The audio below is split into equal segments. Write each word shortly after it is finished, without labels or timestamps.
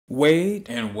Wade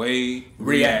and Wade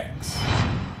reacts.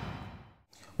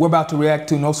 We're about to react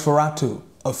to NOSFERATU,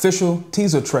 official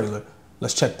teaser trailer.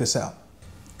 Let's check this out.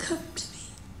 Come to me.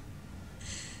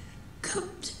 Come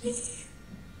to me.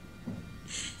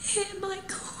 Hear my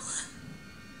call.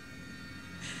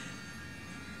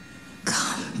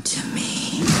 Come to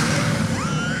me.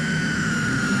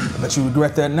 I bet you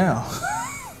regret that now.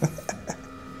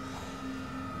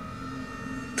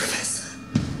 Professor,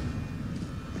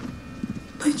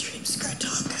 my dreams grow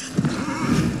darker.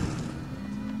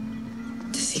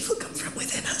 Does evil come from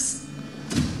within us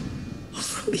or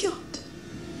from beyond?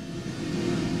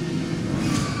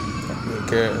 Good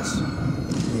guess.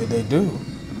 Yeah, they do.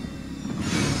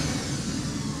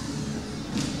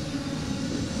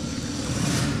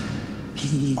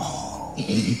 Oh,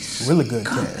 really good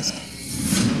cast.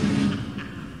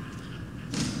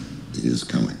 He is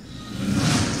coming.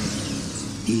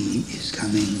 He is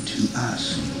coming to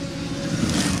us.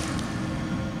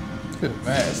 Good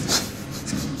mask.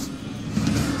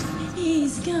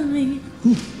 He's coming.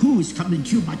 Who is coming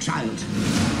to my child?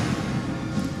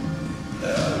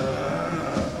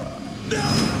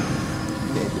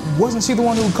 Wasn't she the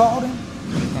one who called him?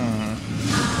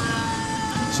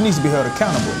 She needs to be held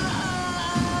accountable.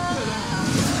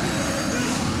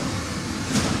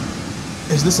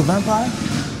 Is this a vampire?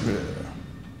 Yeah.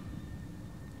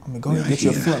 I mean, go ahead and get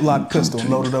your flintlock pistol and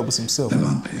load it up with some silver. The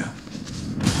vampire.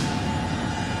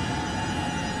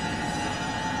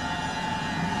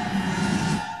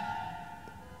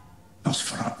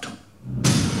 NOSFERATU.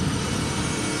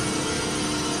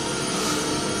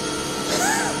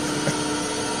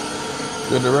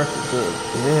 Good director, good.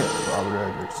 Yeah. Robert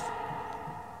Eggers.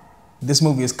 This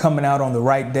movie is coming out on the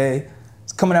right day.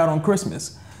 It's coming out on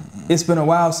Christmas. It's been a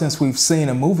while since we've seen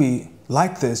a movie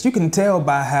like this. You can tell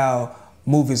by how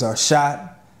movies are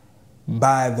shot,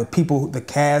 by the people, the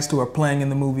cast who are playing in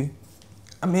the movie.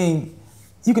 I mean,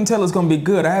 you can tell it's gonna be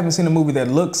good. I haven't seen a movie that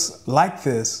looks like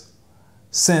this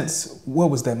since, what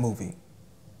was that movie?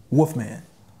 Wolfman.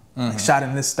 Like, shot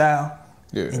in this style.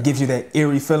 Yeah. It gives you that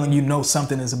eerie feeling. You know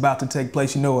something is about to take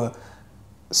place. You know a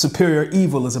superior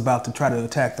evil is about to try to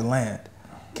attack the land.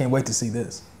 Can't wait to see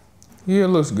this. Yeah, it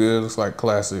looks good. Looks like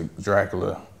classic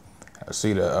Dracula. I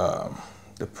see the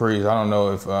priest. I don't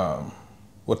know if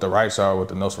what the rights are with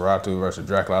the NOSFERATU versus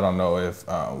Dracula. I don't know if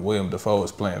William Dafoe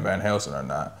is playing Van Helsing or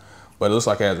not. But it looks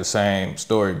like it has the same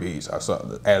story beats I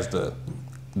saw as the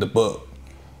book.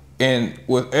 And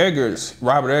with Eggers,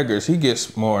 Robert Eggers, he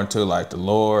gets more into like the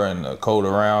lore and the code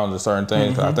around and certain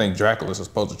things. I think Dracula is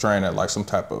supposed to train at like some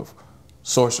type of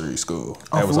sorcery school.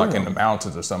 That was like in the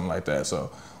mountains or something like that.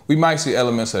 So we might see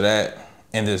elements of that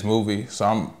in this movie. So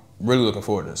I'm really looking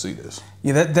forward to see this.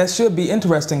 Yeah, that should be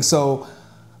interesting. So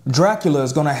Dracula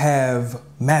is gonna have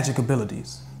magic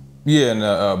abilities. Yeah, in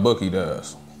the book he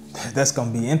does. That's gonna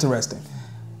be interesting.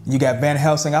 You got Van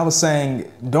Helsing. I was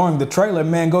saying during the trailer,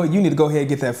 man, you need to go ahead and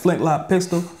get that flintlock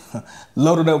pistol,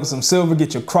 load it up with some silver,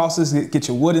 get your crosses, get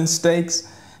your wooden stakes.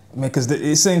 I mean, because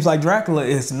it seems like Dracula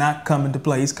is not coming to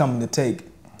play. He's coming to take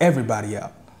everybody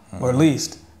out, or at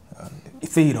least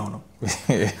feed on them.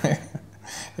 Yeah,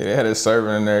 they had his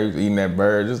servant in there, he was eating that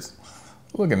bird, just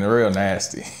looking real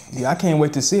nasty. Yeah, I can't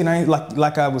wait to see it. And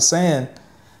like I was saying,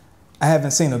 I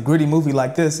haven't seen a gritty movie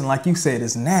like this, and like you said,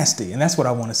 it's nasty, and that's what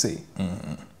I want to see.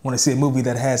 I want to see a movie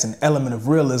that has an element of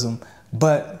realism,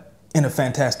 but in a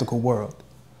fantastical world.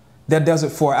 That does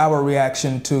it for our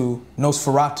reaction to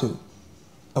NOSFERATU,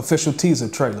 official teaser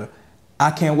trailer.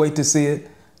 I can't wait to see it.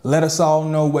 Let us all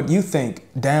know what you think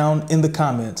down in the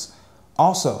comments.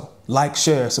 Also, like,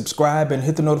 share, subscribe, and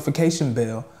hit the notification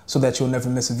bell so that you'll never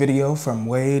miss a video from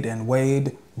Wade and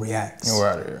Wade Reacts. And we're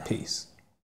out of here. Peace.